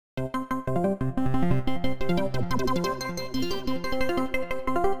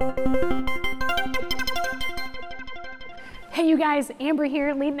guys, Amber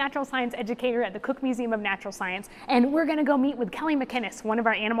here, lead natural science educator at the Cook Museum of Natural Science, and we're gonna go meet with Kelly McInnes, one of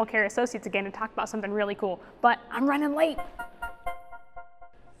our animal care associates again, and talk about something really cool, but I'm running late.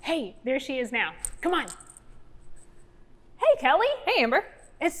 Hey, there she is now. Come on. Hey, Kelly. Hey, Amber.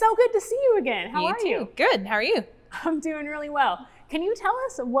 It's so good to see you again. How are you? Good. How are you? I'm doing really well. Can you tell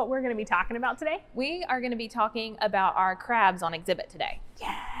us what we're gonna be talking about today? We are going to be talking about our crabs on exhibit today.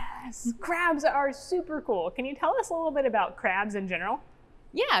 Yes, crabs are super cool. Can you tell us a little bit about crabs in general?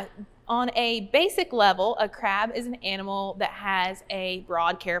 Yeah, on a basic level, a crab is an animal that has a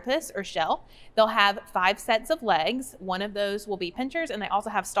broad carapace or shell. They'll have 5 sets of legs. One of those will be pinchers, and they also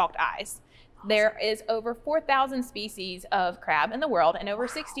have stalked eyes. Awesome. There is over 4,000 species of crab in the world, and over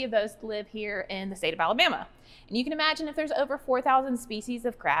 60 of those live here in the state of Alabama. And you can imagine if there's over 4,000 species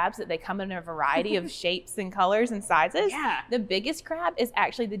of crabs, that they come in a variety of shapes and colors and sizes. Yeah. The biggest crab is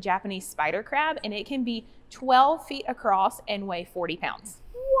actually the Japanese spider crab, and it can be 12 feet across and weigh 40 pounds.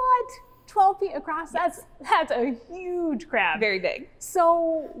 What? 12 feet across? Yes. That's a huge crab. Very big.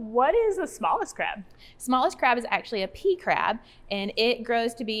 So what is the smallest crab? Smallest crab is actually a pea crab, and it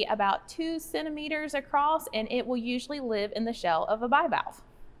grows to be about 2 centimeters across, and it will usually live in the shell of a bivalve.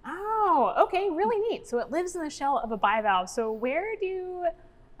 Oh, okay, really neat. So it lives in the shell of a bivalve. So where do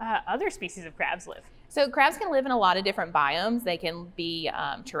other species of crabs live? So crabs can live in a lot of different biomes. They can be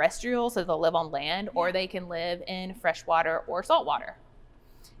terrestrial, so they'll live on land, or they can live in freshwater or saltwater.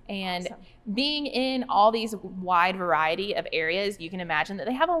 And Awesome. Being in all these wide variety of areas, you can imagine that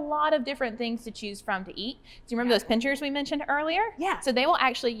they have a lot of different things to choose from to eat. Do you remember those pinchers we mentioned earlier? Yeah. So they will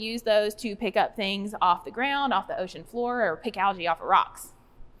actually use those to pick up things off the ground, off the ocean floor, or pick algae off of rocks.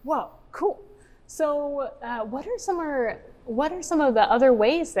 Whoa, cool. So what are some of the other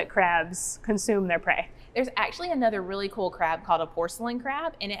ways that crabs consume their prey? There's actually another really cool crab called a porcelain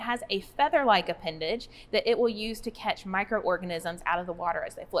crab, and it has a feather-like appendage that it will use to catch microorganisms out of the water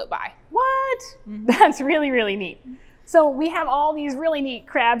as they float by. What? Mm-hmm. That's really, really neat. So we have all these really neat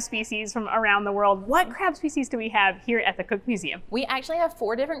crab species from around the world. What crab species do we have here at the Cook Museum? We actually have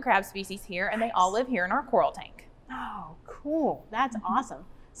 4 different crab species here, and they all live here in our coral tank. Oh, cool. That's awesome.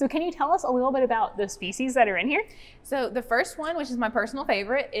 So can you tell us a little bit about the species that are in here? So the first one, which is my personal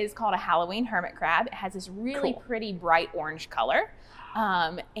favorite, is called a Halloween hermit crab. It has this really pretty bright orange color.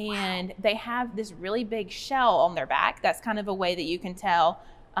 And they have this really big shell on their back. That's kind of a way that you can tell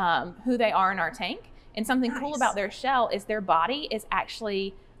who they are in our tank. And something cool about their shell is their body is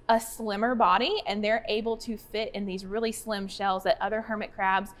actually a slimmer body, and they're able to fit in these really slim shells that other hermit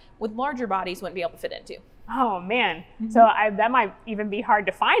crabs with larger bodies wouldn't be able to fit into. Oh man, so that might even be hard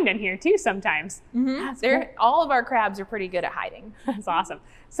to find in here too sometimes. That's cool. All of our crabs are pretty good at hiding. That's awesome.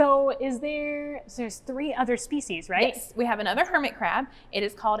 So there's 3 other species, right? Yes, we have another hermit crab. It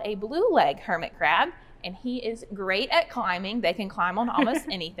is called a blue leg hermit crab, and he is great at climbing. They can climb on almost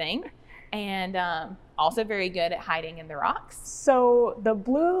anything, and also very good at hiding in the rocks. So the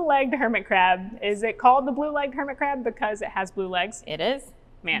blue-legged hermit crab, is it called the blue-legged hermit crab because it has blue legs? It is.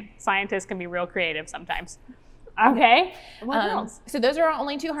 Man, scientists can be real creative sometimes. Okay. What else? So those are our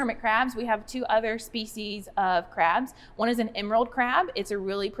only 2 hermit crabs. We have 2 other species of crabs. One is an emerald crab. It's a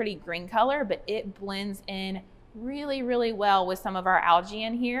really pretty green color, but it blends in really, really well with some of our algae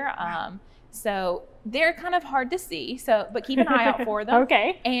in here. So they're kind of hard to see, but keep an eye out for them.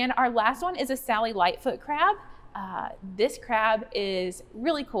 Okay. And our last one is a Sally Lightfoot crab. This crab is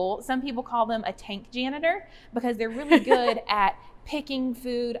really cool. Some people call them a tank janitor because they're really good at picking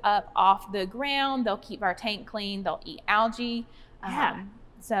food up off the ground. They'll keep our tank clean. They'll eat algae.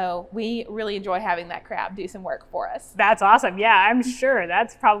 So we really enjoy having that crab do some work for us. That's awesome. Yeah, I'm sure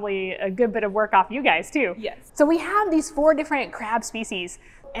that's probably a good bit of work off you guys too. Yes. So we have these 4 different crab species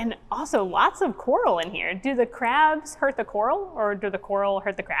and also lots of coral in here. Do the crabs hurt the coral, or do the coral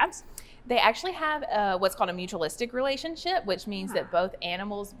hurt the crabs? They actually have what's called a mutualistic relationship, which means that both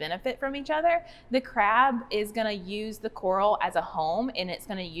animals benefit from each other. The crab is going to use the coral as a home, and it's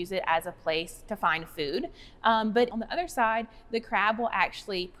going to use it as a place to find food. But on the other side, the crab will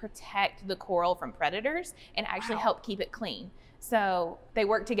actually protect the coral from predators and actually help keep it clean. So they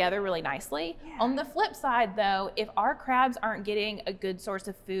work together really nicely. Yeah. On the flip side though, if our crabs aren't getting a good source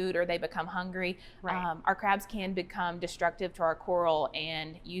of food or they become hungry, our crabs can become destructive to our coral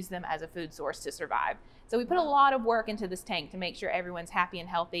and use them as a food source to survive. So we put a lot of work into this tank to make sure everyone's happy and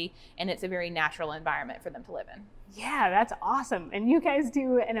healthy, and it's a very natural environment for them to live in. Yeah, that's awesome. And you guys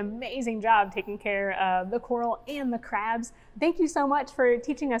do an amazing job taking care of the coral and the crabs. Thank you so much for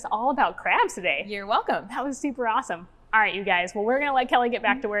teaching us all about crabs today. You're welcome. That was super awesome. All right, you guys. Well, we're going to let Kelly get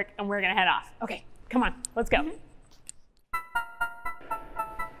back to work, and we're going to head off. Okay, come on. Let's go.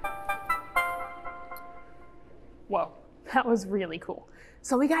 Whoa. That was really cool.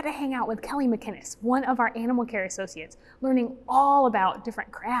 So we got to hang out with Kelly McInnes, one of our animal care associates, learning all about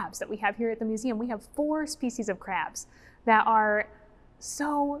different crabs that we have here at the museum. We have 4 species of crabs that are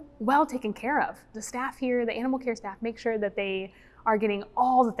so well taken care of. The staff here, the animal care staff, make sure that they are getting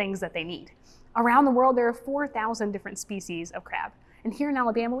all the things that they need. Around the world, there are 4,000 different species of crab. And here in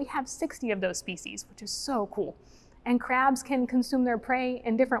Alabama, we have 60 of those species, which is so cool. And crabs can consume their prey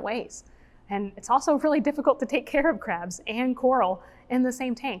in different ways. And it's also really difficult to take care of crabs and coral in the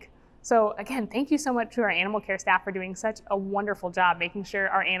same tank. So again, thank you so much to our animal care staff for doing such a wonderful job making sure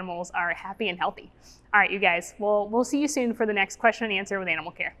our animals are happy and healthy. All right, you guys, we'll see you soon for the next question and answer with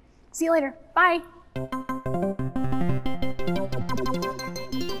animal care. See you later. Bye.